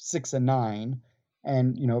 it's 6 and 9.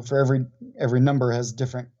 And, for every number has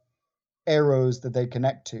different arrows that they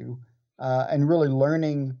connect to. And really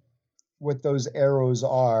learning what those arrows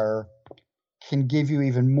are can give you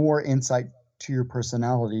even more insight to your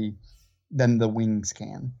personality than the wings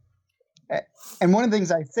can. And one of the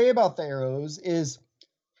things I say about the arrows is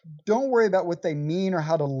don't worry about what they mean or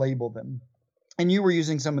how to label them. And you were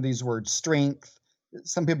using some of these words, strength.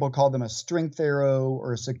 Some people call them a strength arrow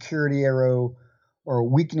or a security arrow or a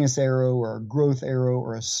weakness arrow or a growth arrow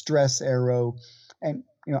or a stress arrow. And,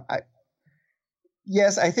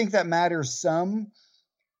 yes, I think that matters some,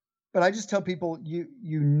 but I just tell people you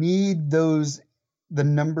need the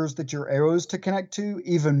numbers that your arrows to connect to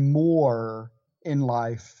even more in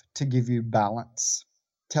life to give you balance,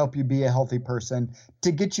 to help you be a healthy person,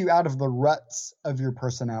 to get you out of the ruts of your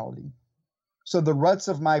personality. So the ruts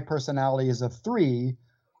of my personality as a 3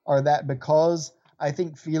 are that because I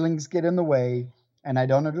think feelings get in the way and I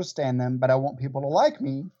don't understand them, but I want people to like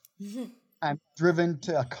me, I'm driven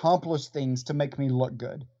to accomplish things to make me look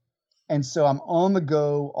good. And so I'm on the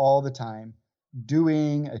go all the time,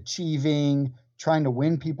 doing, achieving, trying to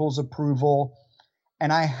win people's approval.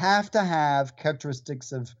 And I have to have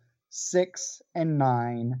characteristics of 6 and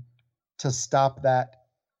 9 to stop that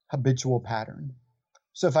habitual pattern.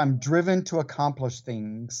 So if I'm driven to accomplish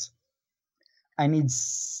things, I need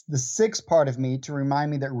the 6 part of me to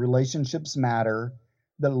remind me that relationships matter,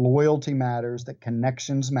 that loyalty matters, that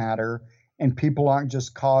connections matter, and people aren't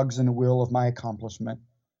just cogs in the wheel of my accomplishment.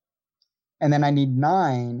 And then I need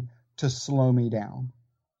 9 to slow me down.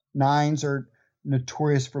 9s are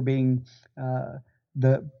notorious for being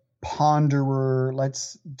the ponderer.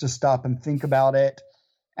 Let's just stop and think about it.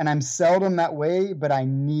 And I'm seldom that way, but I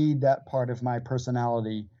need that part of my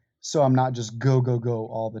personality so I'm not just go, go, go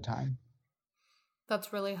all the time.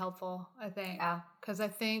 That's really helpful, I think. Yeah. Because I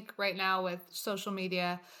think right now with social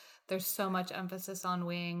media, there's so much emphasis on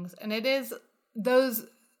wings. And it is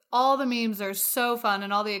all the memes are so fun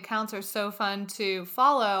and all the accounts are so fun to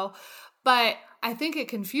follow. But I think it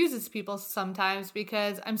confuses people sometimes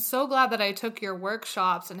because I'm so glad that I took your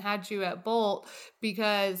workshops and had you at Bolt,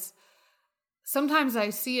 because sometimes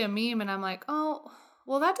I see a meme and I'm like, oh,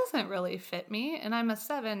 well, that doesn't really fit me. And I'm a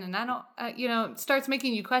 7 and I don't, it starts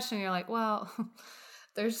making you question. You're like, well,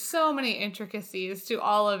 there's so many intricacies to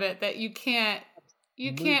all of it that you can't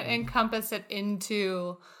encompass it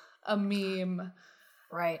into a meme.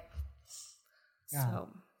 Right. Yeah. So,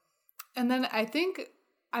 and then I think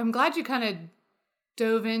I'm glad you kind of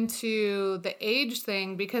dove into the age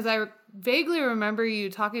thing, because I vaguely remember you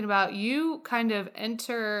talking about you kind of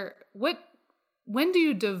when do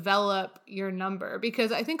you develop your number?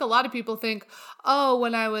 Because I think a lot of people think, oh,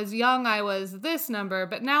 when I was young, I was this number,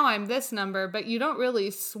 but now I'm this number, but you don't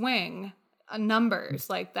really swing numbers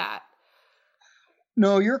like that.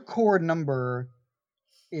 No, your core number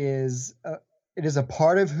is it is a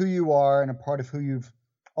part of who you are and a part of who you've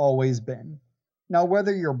always been. Now,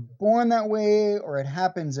 whether you're born that way or it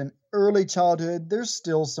happens in early childhood, there's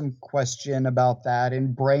still some question about that,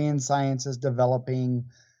 and brain science is developing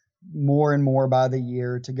more and more by the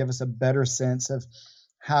year to give us a better sense of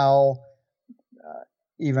how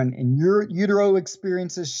even in your utero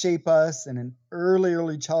experiences shape us and in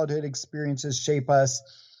early childhood experiences shape us.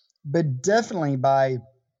 But definitely by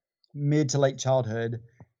mid to late childhood,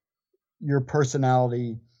 your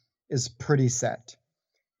personality is pretty set.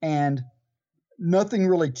 And nothing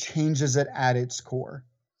really changes it at its core.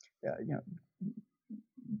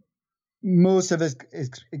 Most of us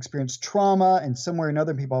experience trauma, and somewhere or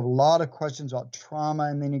another, people have a lot of questions about trauma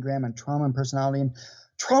and the Enneagram and trauma and personality. And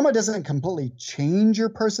trauma doesn't completely change your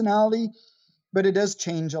personality, but it does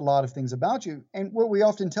change a lot of things about you. And what we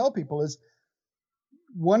often tell people is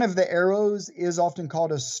one of the arrows is often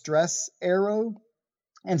called a stress arrow.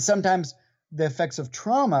 And sometimes the effects of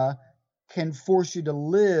trauma can force you to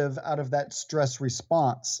live out of that stress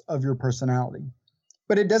response of your personality.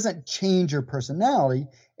 But it doesn't change your personality.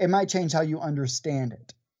 It might change how you understand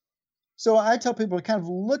it. So I tell people to kind of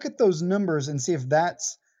look at those numbers and see if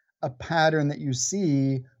that's a pattern that you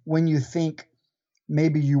see when you think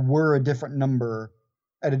maybe you were a different number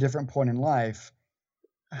at a different point in life.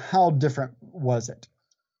 How different was it?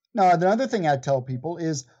 Now, another thing I tell people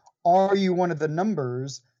is, are you one of the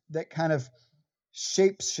numbers that kind of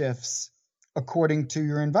shapeshifts according to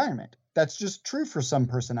your environment? That's just true for some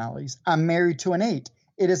personalities. I'm married to an 8.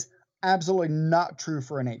 It is absolutely not true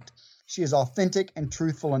for an 8. She is authentic and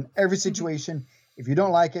truthful in every situation. If you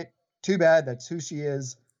don't like it, too bad. That's who she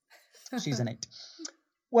is. She's an 8.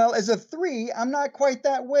 Well, as a 3, I'm not quite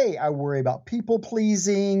that way. I worry about people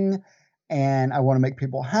pleasing and I want to make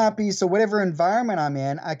people happy. So whatever environment I'm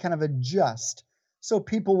in, I kind of adjust. So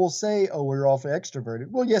people will say, oh, well, you're awfully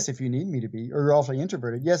extroverted. Well, yes, if you need me to be. Or you're awfully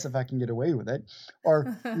introverted. Yes, if I can get away with it.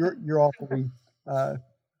 Or you're awfully,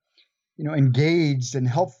 engaged and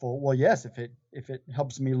helpful. Well, yes, if it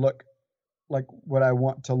helps me look like what I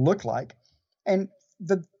want to look like. And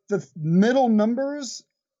the middle numbers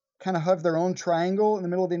kind of have their own triangle in the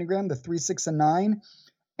middle of the Enneagram, the 3, 6, and 9.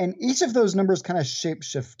 And each of those numbers kind of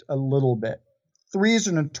shapeshift a little bit. 3s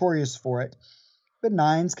are notorious for it, but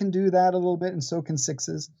 9s can do that a little bit, and so can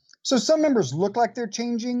 6s. So some numbers look like they're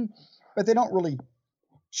changing, but they don't really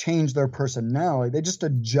change their personality. They just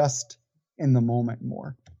adjust in the moment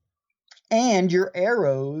more. And your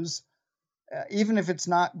arrows, even if it's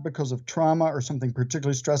not because of trauma or something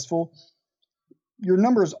particularly stressful, your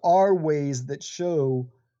numbers are ways that show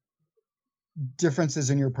differences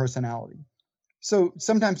in your personality. So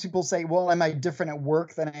sometimes people say, well, am I different at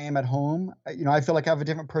work than I am at home? I feel like I have a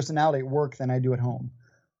different personality at work than I do at home.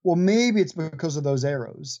 Well, maybe it's because of those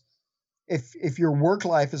arrows. If your work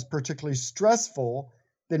life is particularly stressful,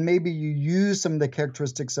 then maybe you use some of the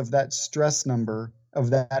characteristics of that stress number, of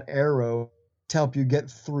that arrow, to help you get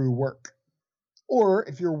through work. Or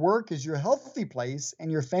if your work is your healthy place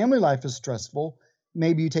and your family life is stressful,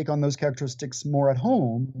 maybe you take on those characteristics more at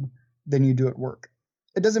home than you do at work.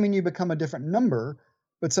 It doesn't mean you become a different number,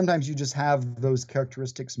 but sometimes you just have those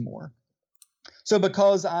characteristics more. So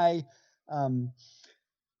because I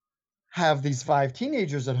have these 5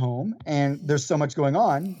 teenagers at home and there's so much going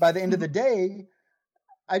on, by the end of the day,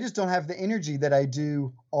 I just don't have the energy that I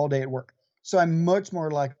do all day at work. So I'm much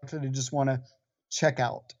more likely to just want to check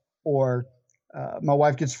out, or my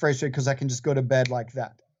wife gets frustrated because I can just go to bed like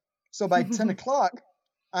that. So by 10 o'clock,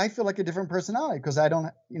 I feel like a different personality because I don't,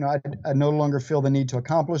 I no longer feel the need to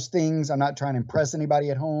accomplish things. I'm not trying to impress anybody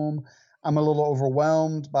at home. I'm a little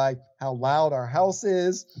overwhelmed by how loud our house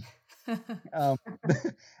is.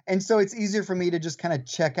 And so it's easier for me to just kind of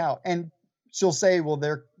check out. And she'll say, well,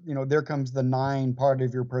 there comes the 9 part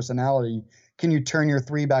of your personality. Can you turn your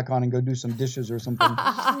 3 back on and go do some dishes or something?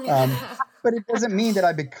 But it doesn't mean that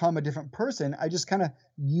I become a different person. I just kind of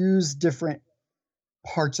use different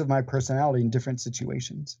parts of my personality in different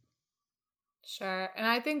situations. Sure. And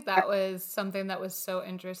I think that was something that was so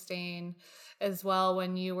interesting as well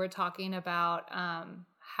when you were talking about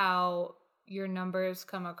how your numbers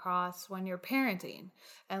come across when you're parenting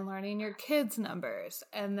and learning your kids' numbers,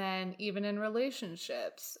 and then even in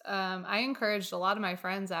relationships. I encouraged a lot of my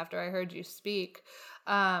friends after I heard you speak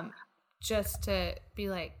just to be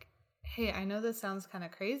like, hey, I know this sounds kind of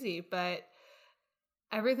crazy, but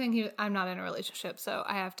I'm not in a relationship, so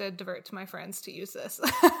I have to divert to my friends to use this.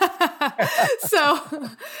 So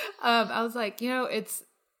I was like,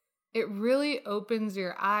 it really opens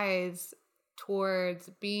your eyes towards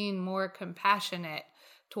being more compassionate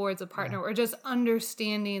towards a partner, or just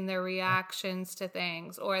understanding their reactions to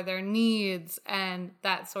things or their needs and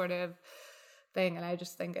that sort of thing. And I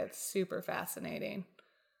just think it's super fascinating.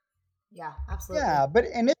 Yeah, absolutely. Yeah,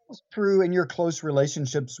 and it's true in your close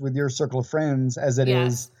relationships with your circle of friends as it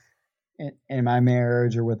is in my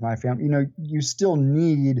marriage or with my family. You still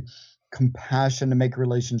need compassion to make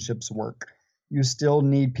relationships work. You still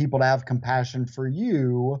need people to have compassion for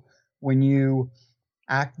you when you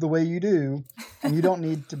act the way you do, and you don't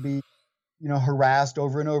need to be, harassed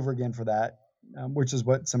over and over again for that, which is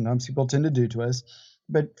what sometimes people tend to do to us.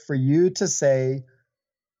 But for you to say,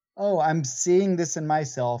 oh, I'm seeing this in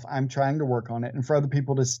myself, I'm trying to work on it, and for other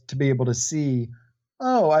people to be able to see,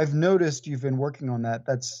 oh, I've noticed you've been working on that.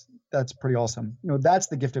 That's pretty awesome. That's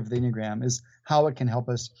the gift of the Enneagram, is how it can help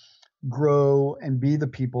us grow and be the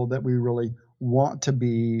people that we really want to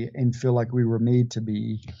be and feel like we were made to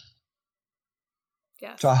be.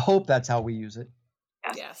 Yes. So I hope that's how we use it.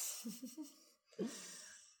 Yes.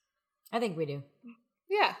 I think we do.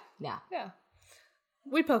 Yeah. Yeah. Yeah.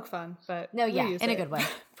 We poke fun, but no, yeah, we use in it a good way.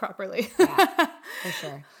 Properly. Yeah, for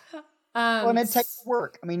sure. And it takes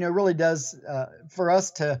work. I mean, it really does, for us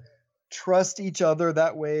to trust each other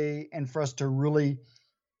that way, and for us to really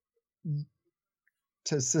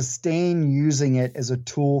to sustain using it as a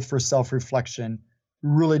tool for self-reflection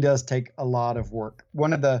really does take a lot of work.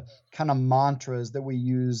 One of the kind of mantras that we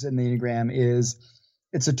use in the Enneagram is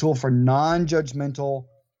it's a tool for non-judgmental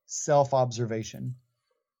self-observation.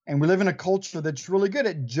 And we live in a culture that's really good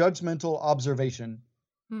at judgmental observation.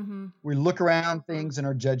 Mm-hmm. We look around things and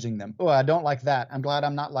are judging them. Oh, I don't like that. I'm glad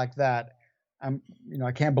I'm not like that. I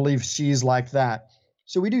can't believe she's like that.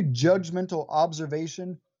 So we do judgmental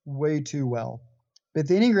observation way too well. But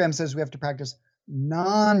the Enneagram says we have to practice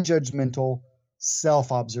non-judgmental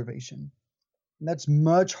self-observation. And that's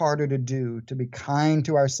much harder to do, to be kind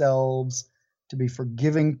to ourselves, to be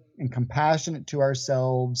forgiving and compassionate to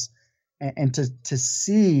ourselves, and to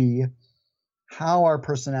see how our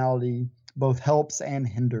personality both helps and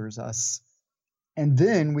hinders us. And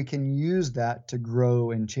then we can use that to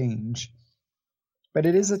grow and change. But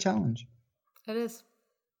it is a challenge. It is.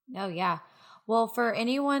 Oh, yeah. Well, for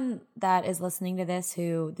anyone that is listening to this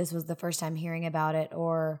who this was the first time hearing about it,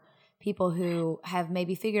 or people who have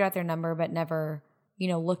maybe figured out their number but never,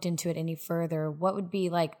 looked into it any further, what would be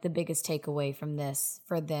like the biggest takeaway from this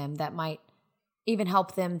for them that might even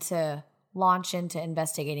help them to launch into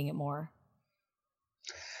investigating it more?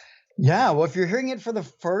 Yeah, well, if you're hearing it for the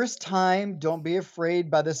first time, don't be afraid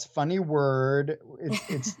by this funny word.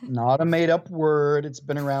 It's not a made-up word. It's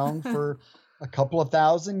been around for a couple of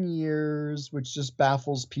thousand years, which just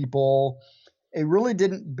baffles people. It really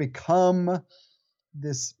didn't become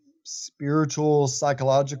this spiritual,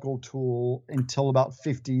 psychological tool until about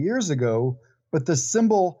 50 years ago, but the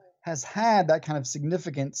symbol has had that kind of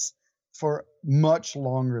significance for much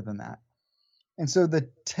longer than that. And so the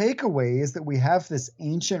takeaway is that we have this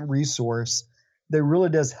ancient resource that really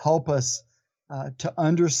does help us to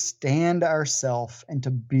understand ourself and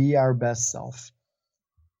to be our best self.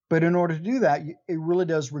 But in order to do that, it really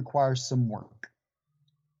does require some work.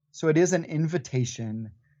 So it is an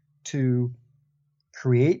invitation to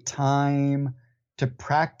create time, to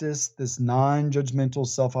practice this non-judgmental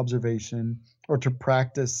self-observation, or to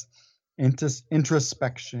practice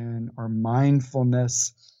introspection or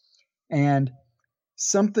mindfulness. And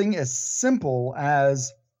something as simple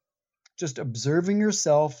as just observing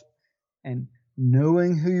yourself and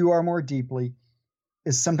knowing who you are more deeply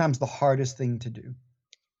is sometimes the hardest thing to do.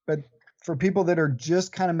 But for people that are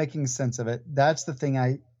just kind of making sense of it, that's the thing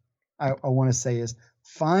I want to say is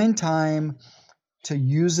find time to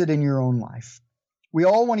use it in your own life. We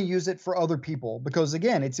all want to use it for other people because,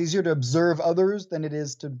 again, it's easier to observe others than it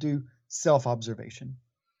is to do self-observation.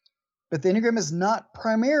 But the Enneagram is not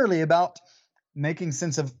primarily about making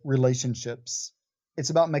sense of relationships. It's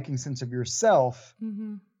about making sense of yourself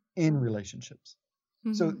in relationships.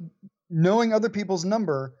 So knowing other people's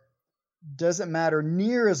number doesn't matter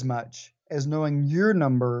near as much as knowing your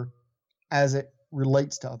number as it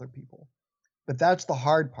relates to other people. But that's the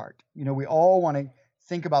hard part. We all want to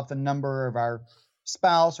think about the number of our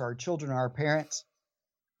spouse or our children or our parents,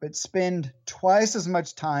 but spend twice as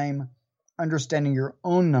much time understanding your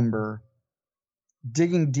own number,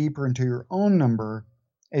 digging deeper into your own number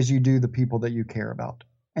as you do the people that you care about.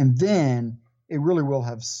 And then it really will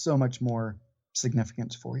have so much more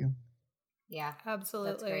significance for you. Yeah,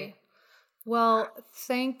 absolutely. That's great. Well,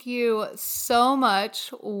 thank you so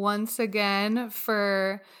much once again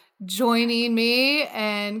for joining me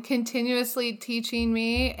and continuously teaching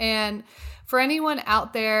me. And for anyone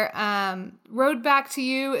out there, Road Back to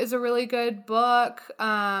You is a really good book.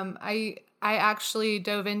 I actually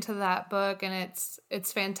dove into that book and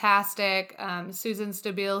it's fantastic. Susan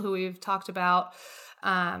Stabile, who we've talked about,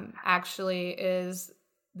 actually is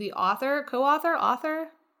the co-author. I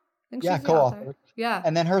think she's the co-author. Yeah.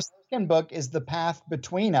 And then her second book is The Path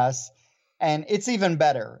Between Us, and it's even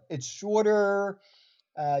better. It's shorter.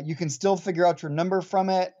 You can still figure out your number from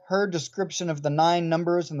it. Her description of the 9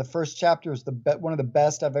 numbers in the first chapter is one of the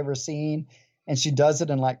best I've ever seen. And she does it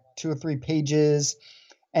in like 2 or 3 pages.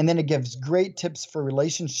 And then it gives great tips for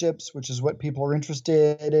relationships, which is what people are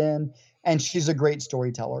interested in. And she's a great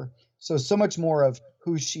storyteller. So much more of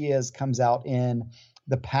who she is comes out in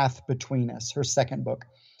The Path Between Us, her second book.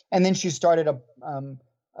 And then she started a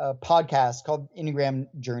podcast called Enneagram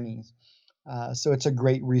Journeys. So it's a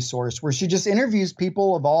great resource where she just interviews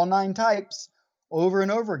people of all 9 types over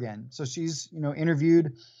and over again. So she's,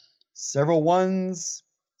 interviewed several 1s,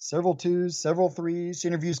 several 2s, several 3s. She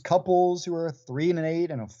interviews couples who are a 3 and an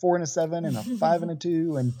 8 and a 4 and a 7 and a 5 and a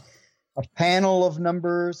 2 and a panel of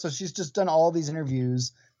numbers. So she's just done all these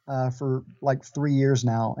interviews for like 3 years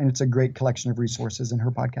now. And it's a great collection of resources in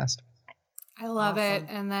her podcast. I love it.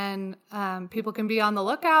 And then people can be on the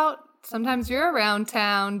lookout. Sometimes you're around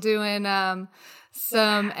town doing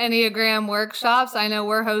some Enneagram workshops. I know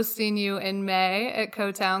we're hosting you in May at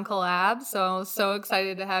CoTown Collab. So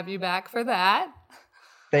excited to have you back for that.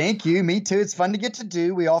 Thank you. Me too. It's fun to get to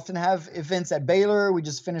do. We often have events at Baylor. We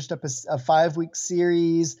just finished up a 5-week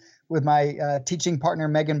series with my teaching partner,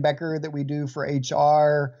 Megan Becker, that we do for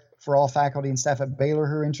HR for all faculty and staff at Baylor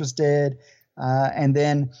who are interested. And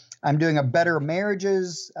then I'm doing a Better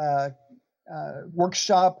Marriages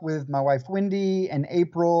workshop with my wife, Wendy, in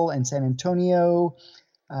April in San Antonio.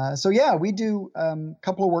 We do a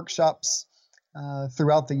couple of workshops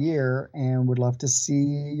throughout the year and would love to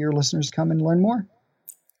see your listeners come and learn more.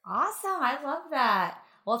 Awesome. I love that.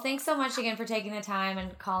 Well, thanks so much again for taking the time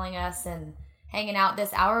and calling us and hanging out.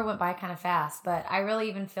 This hour went by kind of fast, but I really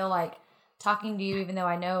even feel like talking to you, even though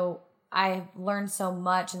I know I've learned so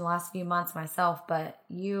much in the last few months myself, but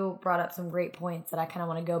you brought up some great points that I kind of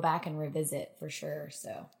want to go back and revisit for sure. So,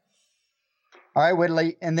 all right,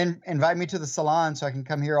 Whitley, and then invite me to the salon so I can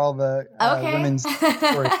come hear all the okay. women's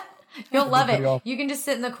stories. You'll love it. Awesome. You can just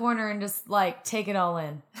sit in the corner and just like take it all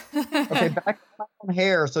in. Okay, back to my own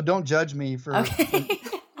hair, so don't judge me for my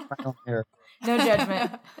own hair. No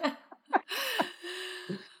judgment.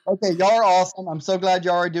 Okay, y'all are awesome. I'm so glad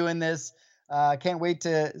y'all are doing this. Can't wait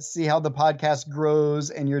to see how the podcast grows,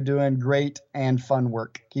 and you're doing great and fun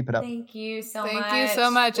work. Keep it up. Thank you so much. Thank you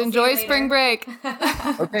so much. We'll Enjoy spring break.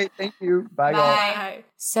 Okay, thank you. Bye, y'all. Bye.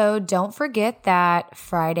 So don't forget that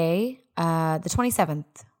Friday, the 27th.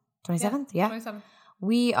 27th? Yeah. 27th.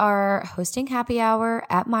 We are hosting happy hour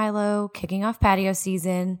at Milo, kicking off patio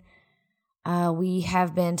season. We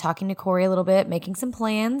have been talking to Corey a little bit, making some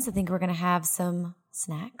plans. I think we're going to have some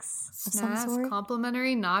snacks of some sort.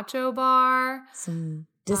 Complimentary nacho bar. Some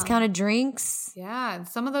discounted drinks. Yeah, and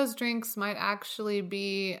some of those drinks might actually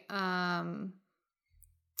be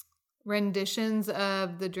renditions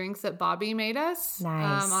of the drinks that Bobby made us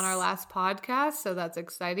nice. On our last podcast. So that's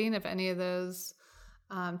exciting if any of those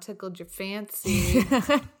tickled your fancy.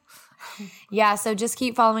 Yeah, so just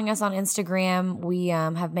keep following us on Instagram. We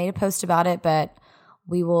have made a post about it, but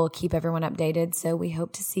we will keep everyone updated. So we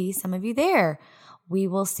hope to see some of you there. We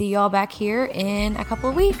will see y'all back here in a couple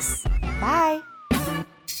of weeks. Bye.